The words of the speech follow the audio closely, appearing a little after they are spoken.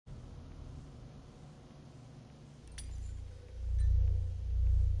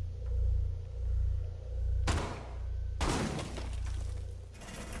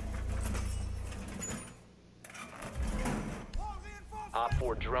Op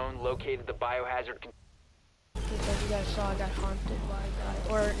 4 drone located the biohazard. Because you guys saw I got haunted by guys.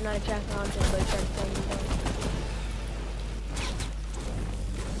 Or not exactly haunted, but tried to play me down.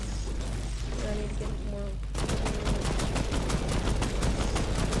 I need to get more.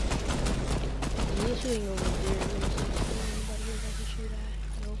 He's shooting over there. Anybody here that can shoot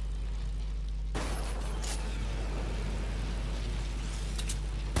at? Nope.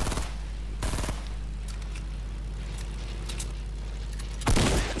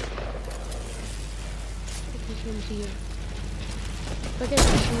 This one's here. Look at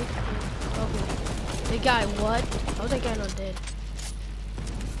this shoot. Okay. The guy, what? How's that guy not dead?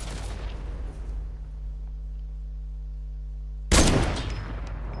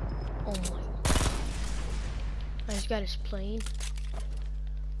 Oh my. I just got his plane.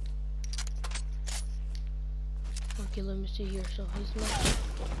 Okay, let me see here. So he's not.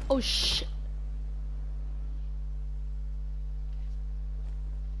 Oh shit.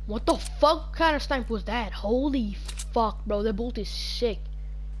 What the fuck kind of snipe was that? Holy fuck, bro. That bolt is sick.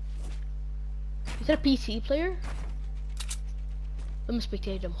 Is that a PC player? Let me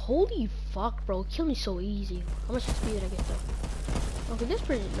spectate him. Holy fuck, bro. Kill me so easy. How much speed did I get though? Okay, that's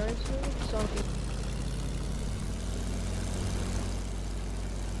pretty nice. So, okay.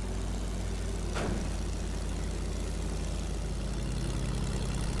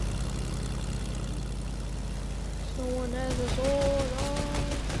 Someone has a sword on.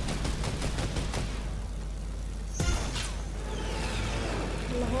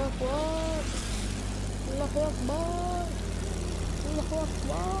 Allahu Akbar. Allahu Akbar. Allahu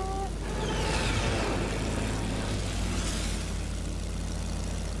Akbar.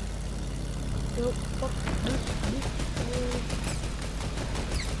 Yo, fuck this.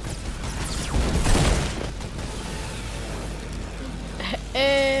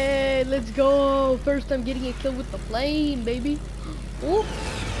 Hey, let's go. First time getting a kill with the plane, baby. Ooh.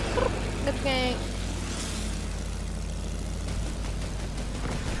 That's gang.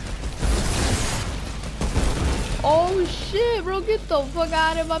 Oh shit, bro, get the fuck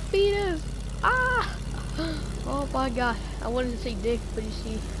out of my penis. Ah. Oh my god. I wanted to say dick, but you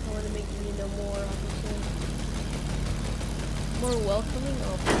see, I want to make me know more, obviously. More welcoming?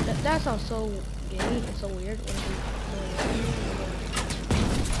 Oh, that sounds so gay and so weird.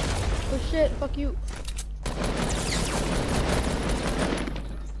 Oh shit, fuck you.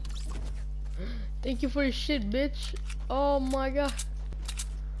 Thank you for your shit, bitch. Oh my god.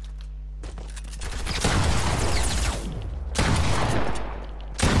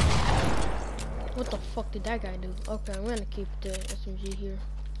 What the fuck did that guy do? Okay, I'm gonna keep the SMG here.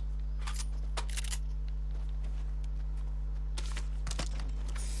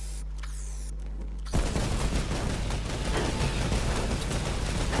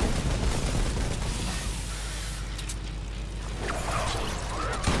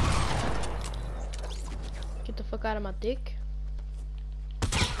 Get the fuck out of my dick.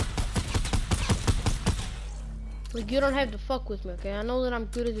 Like, you don't have to fuck with me, okay? I know that I'm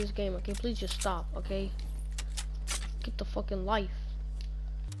good at this game, okay? Please just stop, okay? Get the fucking life.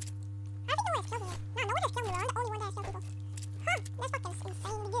 I think no one has killed me. No, no one has killed me, bro. I'm the only one that has killed people. Huh, that's fucking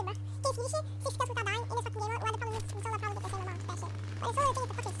insanely good, bro. Case you shit, 6 kills without dying in this fucking game. Well, the problem is in solo, probably get the same amount of that shit. But in solo, the thing is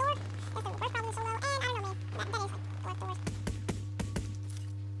the fucking sword. That's the worst problem in solo, and I don't know, man. That is, like, the worst.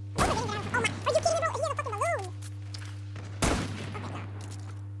 Oh my, are you kidding me, bro? He has a fucking balloon. Okay, no.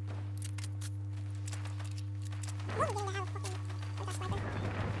 What are we getting to have a fucking with that sniper?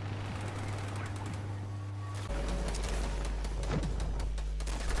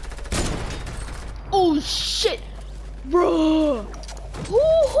 Oh shit, bro!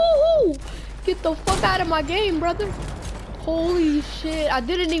 Woo-hoo-hoo! Get the fuck out of my game, brother! Holy shit! I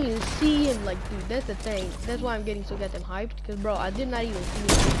didn't even see him. Like, dude, that's the thing. That's why I'm getting so goddamn hyped. Cause, bro, I did not even see him.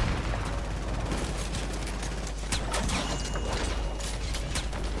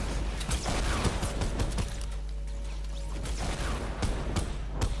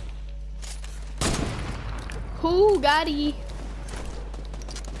 Who got he?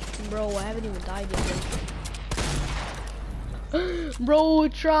 Bro, I haven't even died yet. Bro,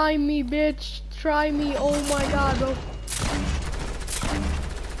 try me, bitch. Try me. Oh my god, bro.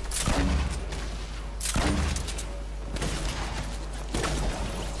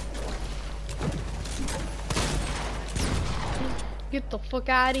 Get the fuck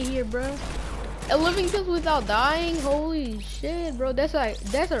out of here, bro. 11 kills without dying? Holy shit, bro. That's a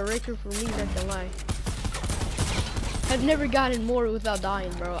record for me, not gonna lie. I've never gotten more without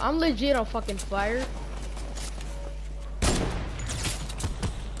dying, bro. I'm legit on fucking fire.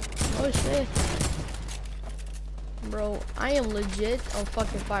 Oh shit. Bro, I am legit on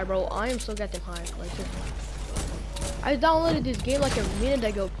fucking fire, bro. I am so goddamn high. Like, I downloaded this game like a minute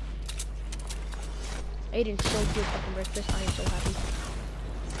ago. Aiden's so good fucking breakfast. I am so happy.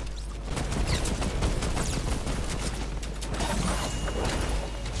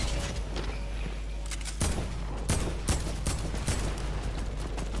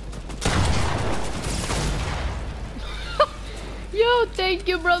 Yo, thank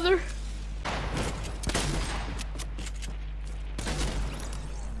you, brother.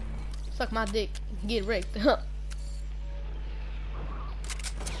 Suck my dick. Get wrecked.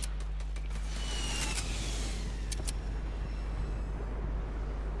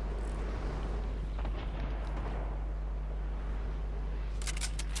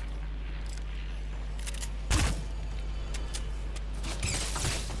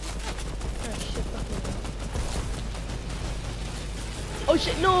 Oh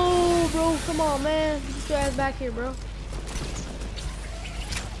shit, no, bro, come on, man. Get your ass back here, bro.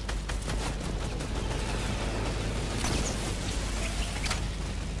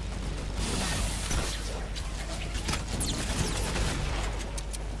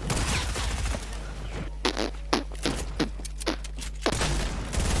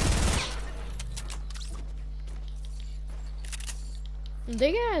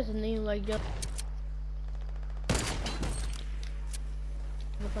 They has a name like that.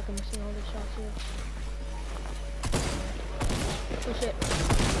 I'm fucking missing all the shots here. Oh shit.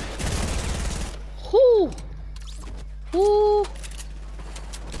 Whoo! Whoo!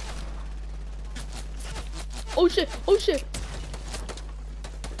 Oh shit! Oh shit!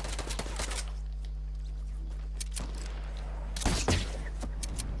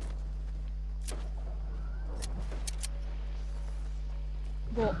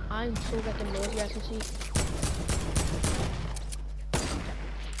 Bro, I'm so goddamn low, as you guys can see.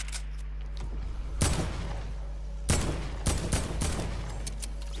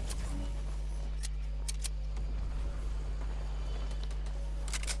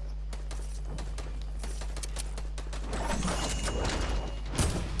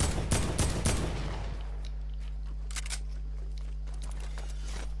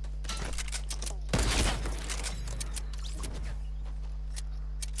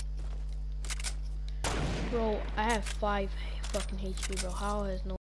 Bro, I have 5 fucking HP, bro. How has no